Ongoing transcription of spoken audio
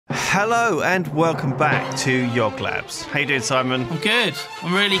Hello and welcome back to YogLabs. How you doing, Simon? I'm good.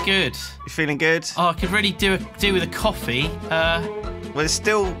 I'm really good. You feeling good? Oh, I could really do with a coffee. Well, it's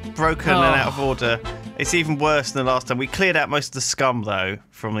still broken and out of order. It's even worse than the last time. We cleared out most of the scum, though,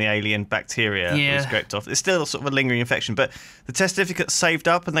 from the alien bacteria that was scraped off. It's still sort of a lingering infection, but the test certificate saved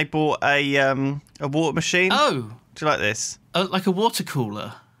up and they bought a water machine. Oh. Do you like this? Like a water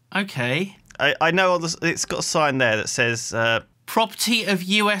cooler. Okay. I know it's got a sign there that says... property of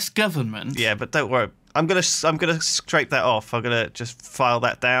US government. Yeah, but don't worry. I'm gonna scrape that off. I'm gonna just file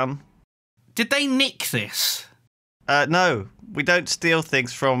that down. Did they nick this? No, we don't steal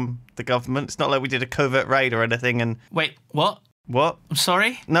things from the government. It's not like we did a covert raid or anything. And wait, what? What? I'm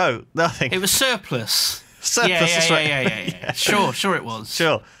sorry. No, nothing. It was surplus. Surplus. Yeah. Sure it was.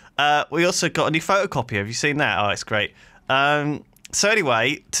 Sure. We also got a new photocopier. Have you seen that? Oh, it's great. So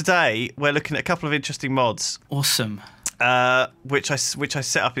anyway, today we're looking at a couple of interesting mods. Awesome. Which I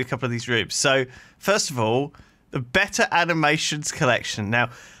set up in a couple of these rooms. So first of all, the Better Animations collection. Now,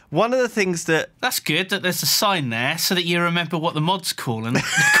 one of the things that's good that there's a sign there so that you remember what the mod's called and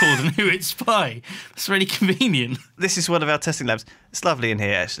who it's by. It's really convenient. This is one of our testing labs. It's lovely in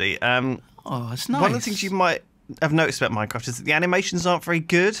here, actually. Oh, it's nice. One of the things you might have noticed about Minecraft is that the animations aren't very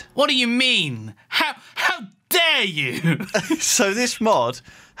good. What do you mean? How dare you? So this mod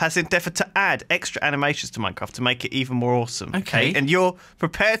has endeavoured to add extra animations to Minecraft to make it even more awesome. Okay. And you're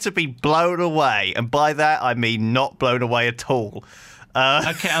prepared to be blown away. And by that, I mean not blown away at all.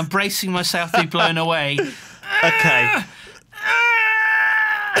 Okay, I'm bracing myself to be blown away.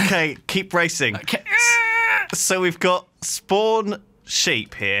 Okay, keep racing. Okay. So we've got spawn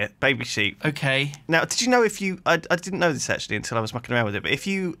sheep here, baby sheep. Okay. Now, did you know if you... I didn't know this, actually, until I was mucking around with it, but if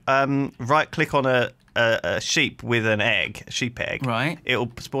you right-click on a sheep with an egg, a sheep egg, right,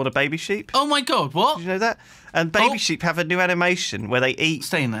 it'll spawn a baby sheep. Oh, my God, what? Did you know that? And baby sheep have a new animation where they eat...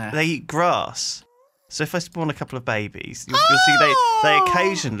 Stay in there. They eat grass. So if I spawn a couple of babies, you'll see they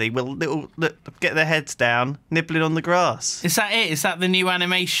occasionally will get their heads down, nibbling on the grass. Is that it? Is that the new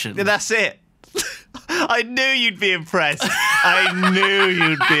animation? Yeah, that's it. I knew you'd be impressed. I knew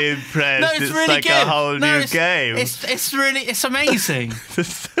you'd be impressed. No, it's really like good. a whole new game. It's amazing.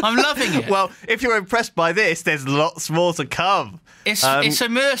 I'm loving it. Well, if you're impressed by this, there's lots more to come. It's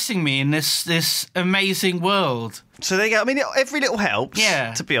immersing me in this amazing world. So there you go. I mean, every little helps.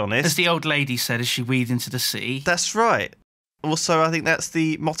 Yeah. To be honest, as the old lady said as she weaved into the sea. That's right. Also, I think that's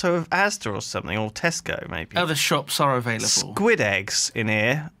the motto of Asda or something, or Tesco maybe. Other shops are available. Squid eggs in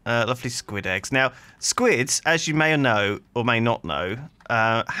here. Lovely squid eggs. Now, squids, as you may know or may not know,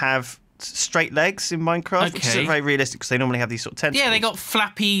 have straight legs in Minecraft, which isn't very realistic because they normally have these sort of tentacles. Yeah, they got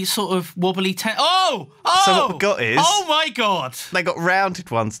flappy, sort of wobbly Oh! So what we've got is... Oh, my God! They got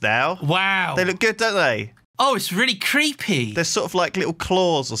rounded ones now. Wow. They look good, don't they? Oh, it's really creepy. They're sort of like little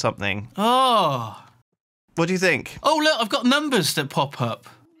claws or something. Oh. What do you think? Oh, look, I've got numbers that pop up.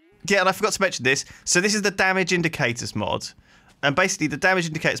 Yeah, and I forgot to mention this. So this is the damage indicators mod. And basically, the damage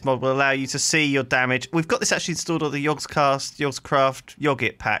indicators mod will allow you to see your damage. We've got this actually installed on the Yogscast, Yogscraft,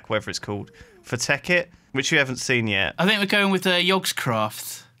 Yogit pack, whatever it's called, for TechIt, which you haven't seen yet. I think we're going with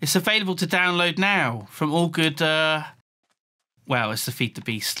Yogscraft. It's available to download now from all good... Well, it's the Feed the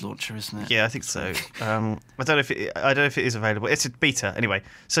Beast launcher, isn't it? Yeah, I think so. I don't know if it is available. It's a beta anyway.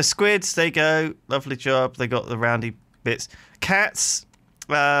 So squids, they go. Lovely job. They got the roundy bits. Cats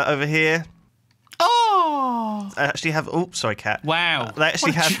over here. Oh! Actually have. Oh, sorry, cat. Wow. They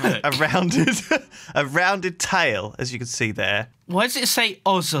actually have a rounded tail, as you can see there. Why does it say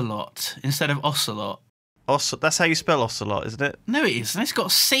ocelot instead of ocelot? That's how you spell ocelot, isn't it? No, it isn't. It's got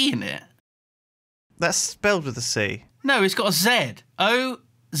a C in it. That's spelled with a C. No, it's got a Z.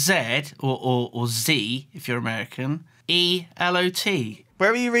 O-Z, or Z, if you're American, E-L-O-T.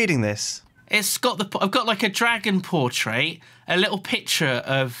 Where are you reading this? I've got like a dragon portrait, a little picture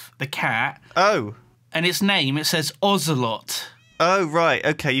of the cat. Oh. And its name, it says Ocelot. Oh, right.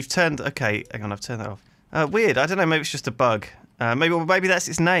 Okay, okay, hang on, I've turned that off. Weird. I don't know, maybe it's just a bug. Maybe that's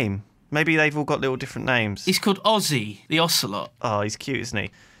its name. Maybe they've all got little different names. He's called Ozzy, the ocelot. Oh, he's cute, isn't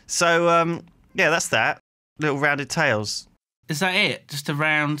he? So, yeah, that's that. Little rounded tails. Is that it? Just a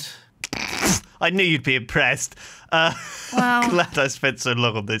round... I knew you'd be impressed. Well... Glad I spent so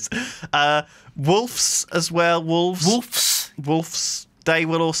long on this. Wolves as well. Wolves. They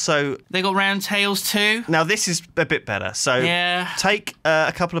will also... They got round tails too? Now, this is a bit better. So, yeah. Take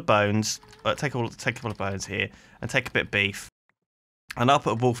a couple of bones. Take a couple of bones here. And take a bit of beef. And I'll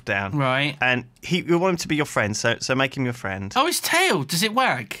put a wolf down. Right. And you want him to be your friend, so make him your friend. Oh, his tail. Does it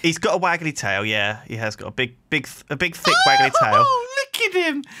wag? He's got a waggly tail, yeah. He has got a big thick waggly tail. Oh, look at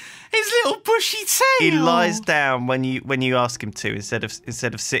him. His little bushy tail. He lies down when you ask him to instead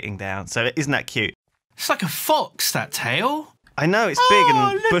of sitting down. So isn't that cute? It's like a fox, that tail. I know, it's big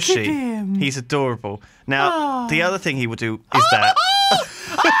and look bushy. at him. He's adorable. Now, the other thing he will do is that.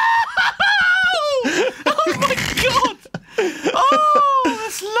 Oh my God! Oh,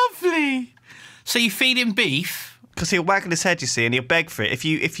 that's lovely. So you feed him beef? Because he'll waggle his head, you see, and he'll beg for it. If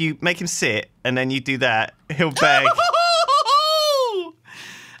you make him sit and then you do that, he'll beg. Oh,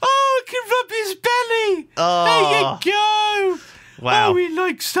 I can rub his belly. Oh. There you go. Wow. Oh, he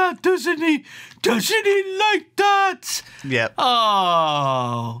likes that, doesn't he? Doesn't he like that? Yep.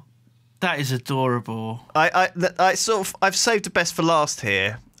 Oh, that is adorable. I've saved the best for last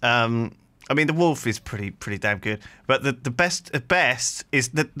here. I mean, the wolf is pretty damn good, but the best is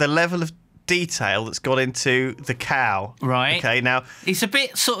the level of detail that's got into the cow. Right. Okay. Now he's a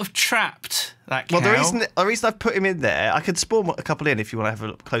bit sort of trapped. That cow. well, the reason I've put him in there, I could spawn a couple in if you want to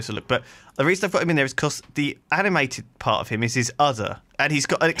have a closer look, but the reason I've got him in there is because the animated part of him is his udder, and he's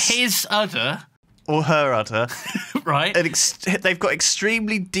got his udder or her udder, right? They've got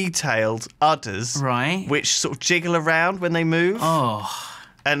extremely detailed udders, right, which sort of jiggle around when they move. Oh.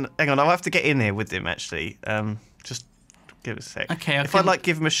 And hang on, I'll have to get in here with him actually. Just give it a sec. Okay. If I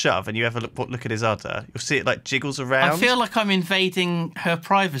give him a shove and you have a look at his udder, you'll see it like jiggles around. I feel like I'm invading her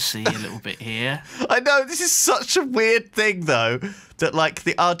privacy a little bit here. I know, this is such a weird thing though, that like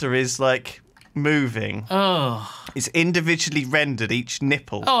the udder is like moving. Oh. It's individually rendered, each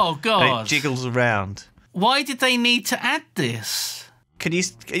nipple. Oh God. And it jiggles around. Why did they need to add this? Are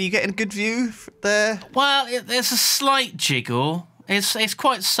you getting a good view there? Well, there's a slight jiggle. It's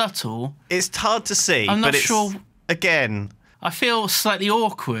quite subtle. It's hard to see. I'm not but sure. Again, I feel slightly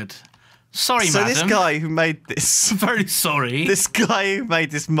awkward. Sorry, so madam. this guy who made this... I'm very sorry. This guy who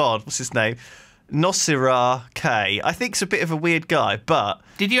made this mod, what's his name? Nosira K. I think he's a bit of a weird guy, but...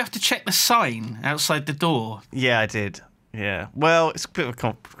 Did you have to check the sign outside the door? Yeah, I did. Yeah. Well, it's a bit of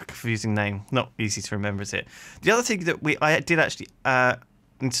a confusing name. Not easy to remember, is it? The other thing that I did actually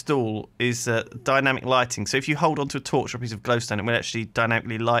install is dynamic lighting. So if you hold onto a torch or a piece of glowstone, it will actually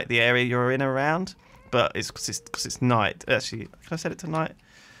dynamically light the area you're in around. But it's because it's night. Actually, can I set it to night?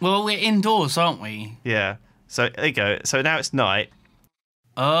 Well, we're indoors, aren't we? Yeah. So there you go. So now it's night.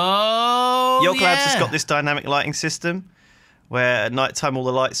 Oh, YogLabs yeah. has got this dynamic lighting system where at night time all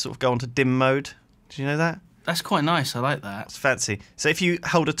the lights sort of go onto dim mode. Did you know that? That's quite nice. I like that. It's fancy. So if you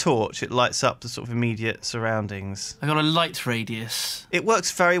hold a torch, it lights up the sort of immediate surroundings. I got a light radius. It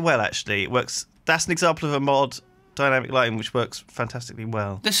works very well, actually. It works. That's an example of a mod, dynamic lighting, which works fantastically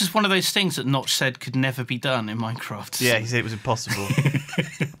well. This is one of those things that Notch said could never be done in Minecraft. Yeah, he said it was impossible.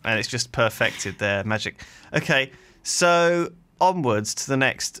 And it's just perfected there, magic. Okay, so onwards to the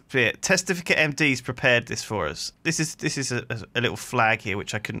next bit. Testificate MD's prepared this for us. This is a little flag here,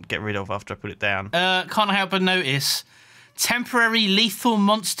 which I couldn't get rid of after I put it down. Can't help but notice temporary lethal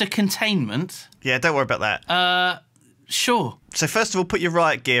monster containment. Yeah, don't worry about that. Sure. So first of all, put your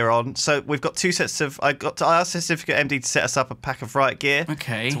riot gear on. So we've got two sets of... I asked Testificate MD to set us up a pack of riot gear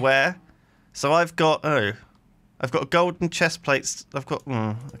to wear. So I've got a golden chest plates. I've got...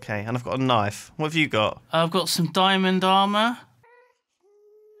 okay, and I've got a knife. What have you got? I've got some diamond armour.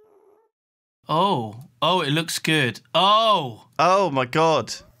 Oh, it looks good. Oh my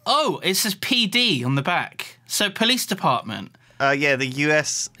God. Oh, it says PD on the back. So police department. Yeah, the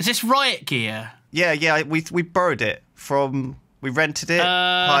US. Is this riot gear? Yeah. We borrowed it from. We rented it,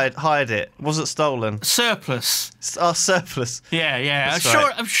 hired it. It wasn't stolen. Surplus. Our surplus. Yeah. That's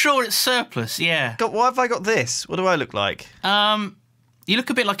I'm sure it's surplus. Yeah. Why have I got this? What do I look like? You look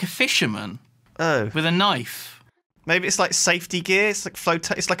a bit like a fisherman. Oh. With a knife. Maybe it's like safety gear. It's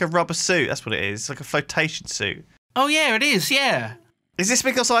like It's like a rubber suit. That's what it is. It's like a flotation suit. Oh yeah, it is. Yeah. Is this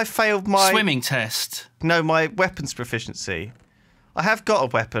because I failed my swimming test? No, my weapons proficiency. I have got a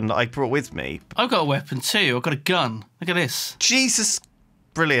weapon that I brought with me. I've got a weapon too. I've got a gun. Look at this. Jesus,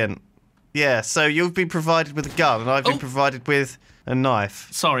 brilliant. Yeah. So you've been provided with a gun, and I've been provided with a knife.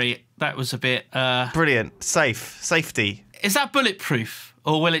 Sorry, that was a bit. Brilliant. Safety. Is that bulletproof?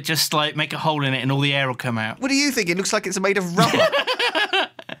 Or will it just, like, make a hole in it and all the air will come out? What do you think? It looks like it's made of rubber.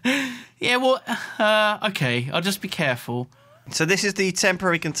 Yeah, well, okay. I'll just be careful. So this is the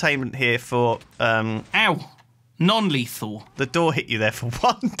temporary containment here for... Ow. Non-lethal. The door hit you there for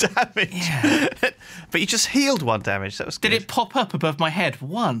 1 damage. Yeah. But you just healed 1 damage. That was good. Did it pop up above my head?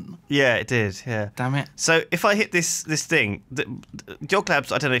 1? Yeah, it did. Yeah. Damn it. So if I hit this thing,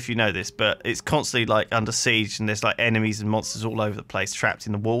 YogLabs, I don't know if you know this, but it's constantly like under siege and there's like enemies and monsters all over the place trapped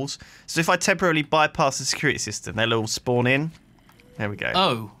in the walls. So if I temporarily bypass the security system, they'll all spawn in. There we go.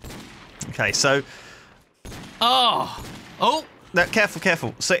 Oh. Okay, so... Oh. No,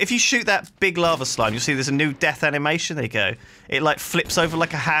 careful. So if you shoot that big lava slime, you'll see there's a new death animation. There you go. It like flips over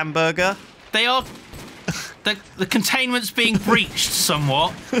like a hamburger. They are... the containment's being breached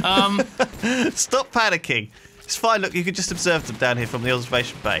somewhat. Stop panicking. It's fine. Look, you can just observe them down here from the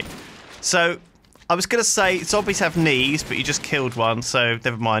observation bay. So I was going to say zombies have knees, but you just killed one, so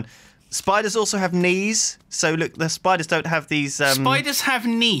never mind. Spiders also have knees. So look, the spiders don't have these... Spiders have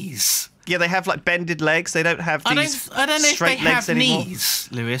knees? Yeah, they have like bended legs. They don't have these I don't know straight if they legs have anymore. knees,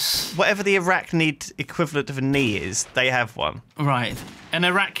 Lewis. Whatever the arachnid equivalent of a knee is, they have one. Right. An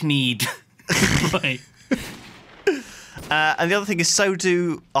arachnid. Right. And the other thing is, so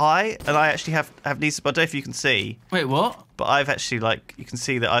do I, and I actually have knees, but I don't know if you can see. Wait, what? But I've actually, like, you can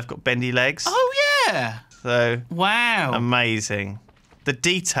see that I've got bendy legs. Oh, yeah. So... Wow. Amazing. The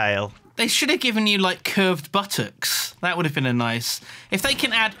detail. They should have given you, like, curved buttocks. That would have been a nice... If they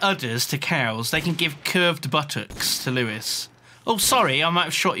can add udders to cows, they can give curved buttocks to Lewis. Oh, sorry, I might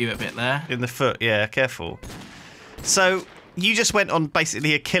have shot you a bit there. In the foot, yeah, careful. So... You just went on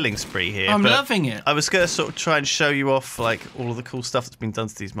basically a killing spree here. I'm loving it. I was going to sort of try and show you off like all of the cool stuff that's been done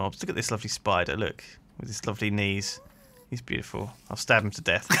to these mobs. Look at this lovely spider, look, with his lovely knees. He's beautiful. I'll stab him to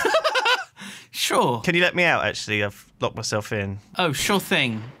death. Sure. Can you let me out, actually? I've locked myself in. Oh, sure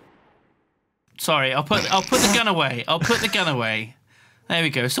thing. Sorry, I'll put the gun away. I'll put the gun away. There we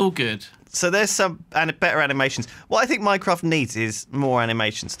go, it's all good. So there's some better animations. What I think Minecraft needs is more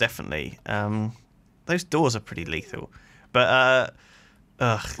animations, definitely. Those doors are pretty lethal. But,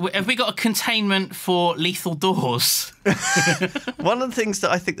 have we got a containment for lethal doors? One of the things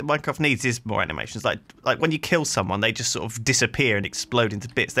that I think that Minecraft needs is more animations. Like when you kill someone, they just sort of disappear and explode into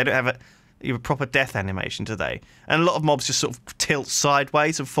bits. They don't have a proper death animation, do they? And a lot of mobs just sort of tilt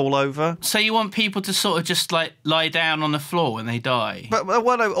sideways and fall over. So you want people to sort of just, like, lie down on the floor when they die? But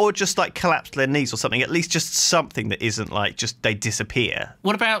or just, like, collapse their knees or something. At least just something that isn't, like, just they disappear.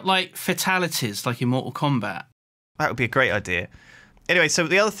 What about, like, fatalities, like in Mortal Kombat? That would be a great idea. Anyway, so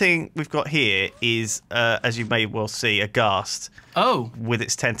the other thing we've got here is, as you may well see, a ghast. Oh. With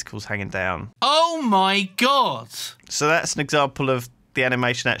its tentacles hanging down. Oh, my God. So that's an example of the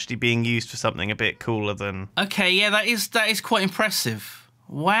animation actually being used for something a bit cooler than... Okay, yeah, that is quite impressive.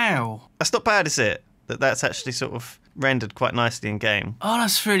 Wow. That's not bad, is it? That's actually sort of rendered quite nicely in game. Oh,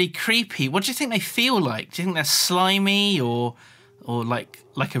 that's really creepy. What do you think they feel like? Do you think they're slimy or like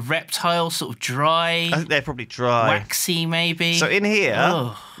a reptile, sort of dry? I think they're probably dry. Waxy, maybe? So in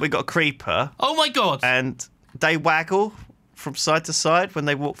here, we got a creeper. Oh, my God. And they waggle from side to side when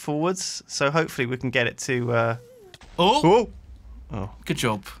they walk forwards. So hopefully we can get it to... Oh. Oh. Good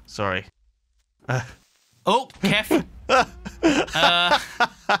job. Sorry. Oh, careful.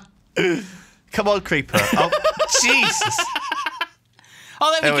 Come on, creeper. Oh, Jesus.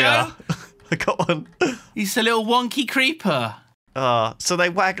 Oh, there we go. Are. I got one. He's a little wonky creeper. So they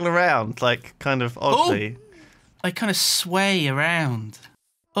waggle around, like, kind of oddly. Oh. They kind of sway around.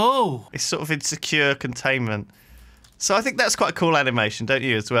 Oh. It's sort of insecure containment. So I think that's quite a cool animation, don't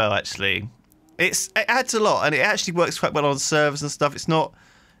you, as well, actually? It adds a lot, and it actually works quite well on servers and stuff. It's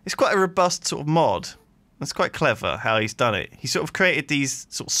quite a robust sort of mod. It's quite clever how he's done it. He sort of created these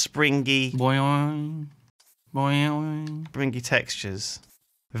sort of springy... Boing. Boing. Springy textures.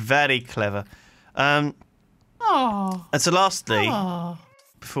 Very clever. Oh. And so lastly,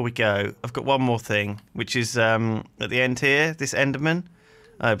 before we go, I've got one more thing, which is at the end here, this Enderman.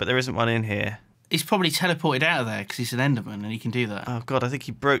 Oh, but there isn't one in here. He's probably teleported out of there because he's an Enderman and he can do that. Oh God, I think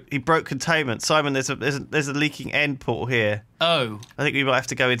he broke containment. Simon, there's a leaking end portal here. Oh. I think we might have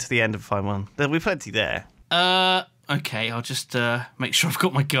to go into the end and find one. There'll be plenty there. Okay, I'll just make sure I've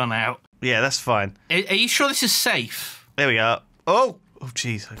got my gun out. Yeah, that's fine. Are you sure this is safe? There we are. Oh,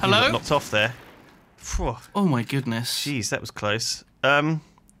 jeez. Hello? Got knocked off there. Phew. Oh my goodness. Jeez, that was close. Where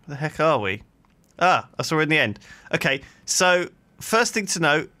the heck are we? I saw we're in the end. Okay, so first thing to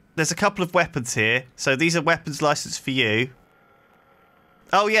note, there's a couple of weapons here. So these are weapons licensed for you.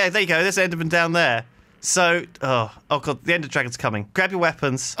 Oh yeah, there you go. There's Enderman down there. So, oh God, the Ender Dragon's coming. Grab your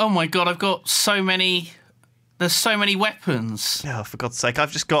weapons. Oh my God, I've got so many. There's so many weapons. Oh, for God's sake,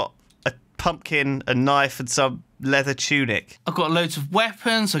 I've just got a pumpkin, a knife, and some leather tunic. I've got loads of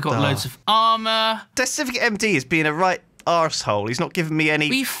weapons. I've got loads of armour. Testificate MD is being a right arsehole. He's not giving me any...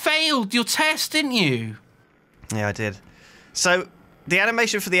 But you failed your test, didn't you? Yeah, I did. So, the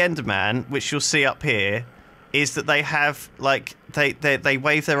animation for the Enderman, which you'll see up here, is that they have, like, they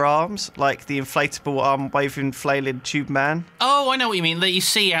wave their arms, like the inflatable arm-waving, flailing tube man. Oh, I know what you mean, that you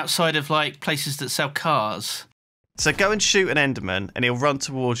see outside of, like, places that sell cars. So go and shoot an Enderman, and he'll run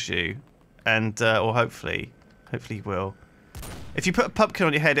towards you, and, or hopefully he will. If you put a pumpkin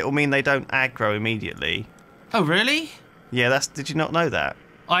on your head, it'll mean they don't aggro immediately. Oh, really? Yeah, did you not know that?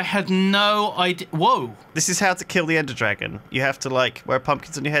 I had no idea. Whoa. This is how to kill the Ender Dragon. You have to, like, wear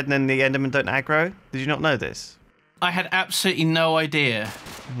pumpkins on your head and then the Endermen don't aggro. Did you not know this? I had absolutely no idea.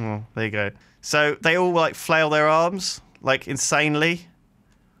 Oh, there you go. So they all, like, flail their arms, like, insanely.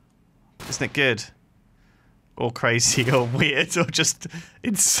 Isn't it good? Or crazy, or weird, or just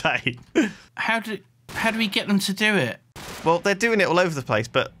insane. How do we get them to do it? Well, they're doing it all over the place,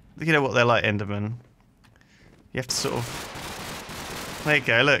 but you know what they're like, Endermen. You have to sort of... There you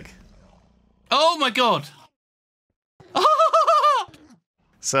go, look. Oh my god!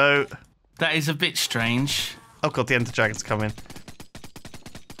 So... That is a bit strange. Oh god, the Ender Dragon's coming.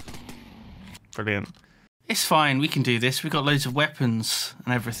 Brilliant. It's fine, we can do this. We've got loads of weapons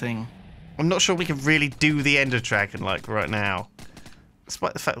and everything. I'm not sure we can really do the Ender Dragon, like, right now.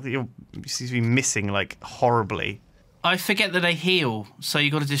 Despite the fact that you seem to be missing, like, horribly. I forget that they heal, so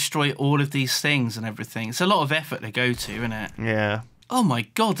you've got to destroy all of these things and everything. It's a lot of effort to go to, isn't it? Yeah. Oh my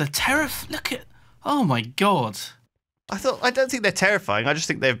god, they're look at... Oh my god. I don't think they're terrifying, I just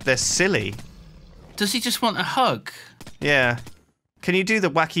think they're silly. Does he just want a hug? Yeah. Can you do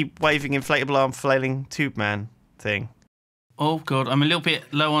the wacky waving inflatable arm flailing tube man thing? Oh god, I'm a little bit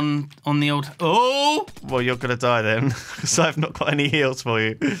low on the old... Oh! Well, you're gonna die then, because I've not got any heals for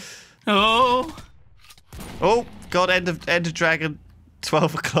you. Oh! Oh, god, Ender Dragon,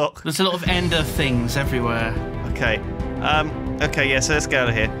 12 o'clock. There's a lot of Ender things everywhere. Okay. Okay, yeah, so let's get out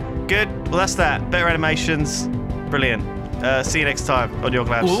of here. Good, well that's that. Better animations. Brilliant. See you next time on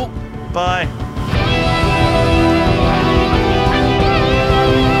YogLabs. Bye.